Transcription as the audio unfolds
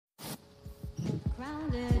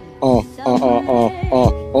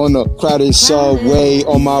On a crowded subway,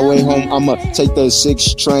 on my way home, I'ma take the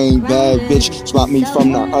 6 train. Bad bitch, spot me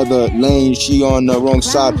from the other lane. She on the wrong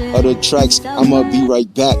side of the tracks. I'ma be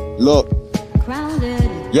right back. Look,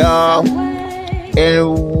 y'all,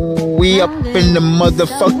 and we up in the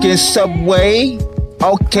motherfucking subway.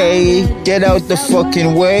 Okay, get out the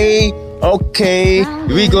fucking way. Okay,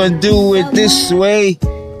 we gonna do it this way.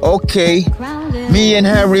 Okay, me and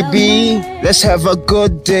Harry B, let's have a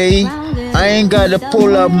good day. I ain't gotta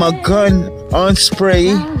pull out my gun on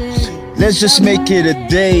spray. Let's just make it a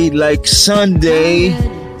day like Sunday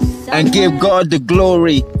and give God the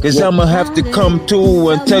glory. Cause I'ma have to come through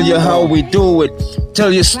and tell you how we do it.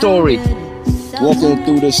 Tell your story. Walking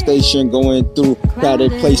through the station, going through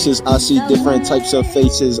crowded places, I see different types of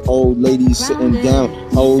faces. Old ladies sitting down,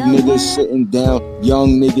 old niggas sitting down,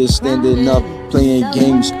 young niggas standing up, playing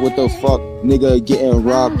games. What the fuck, nigga getting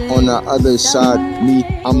robbed on the other side. Me,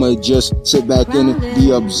 I'ma just sit back and be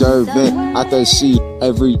observant. I can see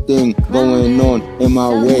everything going on in my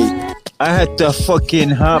way. I had to fucking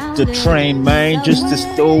hop the train, man, just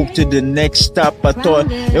to go to the next stop. I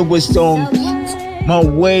thought it was on my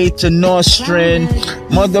way to Nostrand.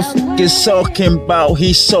 Motherfuckers talking about,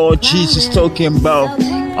 he saw Jesus talking about,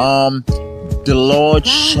 the Lord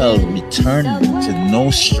shall return to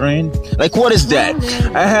Nostrand. Like, what is that?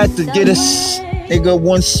 I had to get a nigga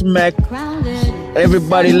one smack.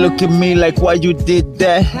 Everybody look at me like, why you did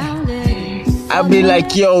that? I be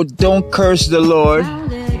like, yo, don't curse the Lord.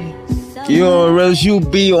 Yo, or else you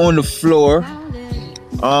be on the floor.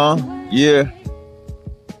 Yeah.